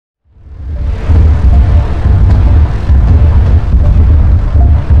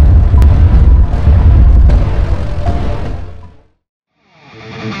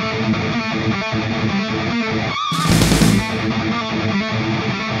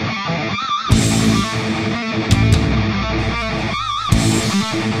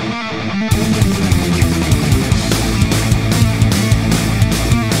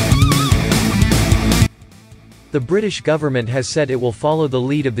The British government has said it will follow the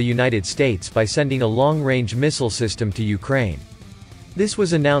lead of the United States by sending a long-range missile system to Ukraine. This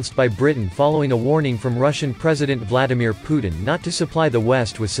was announced by Britain following a warning from Russian President Vladimir Putin not to supply the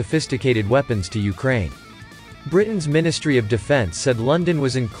West with sophisticated weapons to Ukraine. Britain's Ministry of Defence said London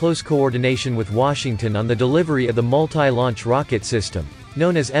was in close coordination with Washington on the delivery of the multi-launch rocket system,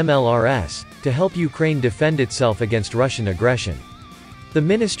 known as MLRS, to help Ukraine defend itself against Russian aggression. The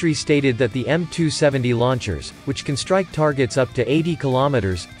ministry stated that the M270 launchers, which can strike targets up to 80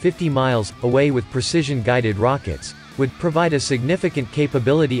 kilometers, 50 miles, away with precision-guided rockets, would provide a significant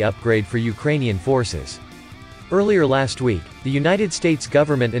capability upgrade for Ukrainian forces. Earlier last week, the United States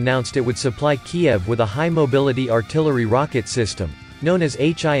government announced it would supply Kiev with a high-mobility artillery rocket system, known as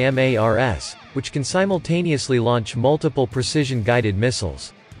HIMARS, which can simultaneously launch multiple precision-guided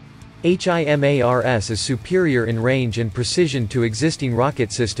missiles. HIMARS is superior in range and precision to existing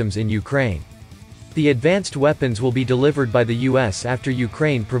rocket systems in Ukraine. The advanced weapons will be delivered by the US after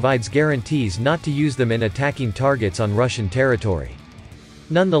Ukraine provides guarantees not to use them in attacking targets on Russian territory.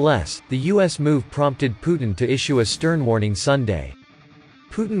 Nonetheless, the US move prompted Putin to issue a stern warning Sunday.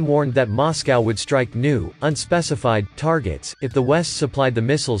 Putin warned that Moscow would strike new, unspecified, targets if the West supplied the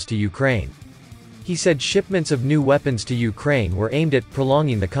missiles to Ukraine. He said shipments of new weapons to Ukraine were aimed at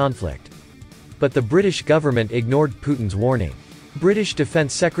prolonging the conflict. But the British government ignored Putin's warning. British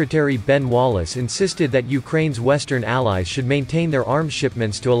Defence Secretary Ben Wallace insisted that Ukraine's Western allies should maintain their arms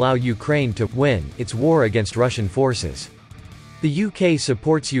shipments to allow Ukraine to win its war against Russian forces. The UK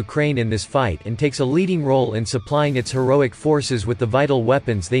supports Ukraine in this fight and takes a leading role in supplying its heroic forces with the vital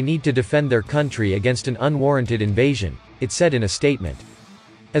weapons they need to defend their country against an unwarranted invasion, it said in a statement.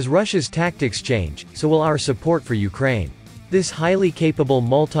 As Russia's tactics change, so will our support for Ukraine. This highly capable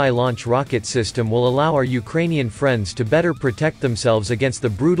multi-launch rocket system will allow our Ukrainian friends to better protect themselves against the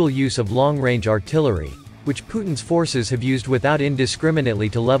brutal use of long-range artillery, which Putin's forces have used without indiscriminately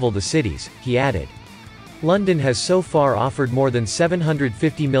to level the cities, he added. London has so far offered more than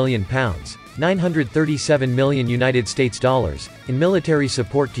 £750 million, $937 million United States dollars, in military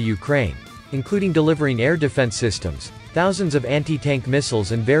support to Ukraine, including delivering air defense systems, thousands of anti-tank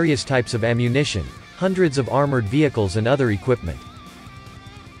missiles and various types of ammunition, hundreds of armored vehicles and other equipment.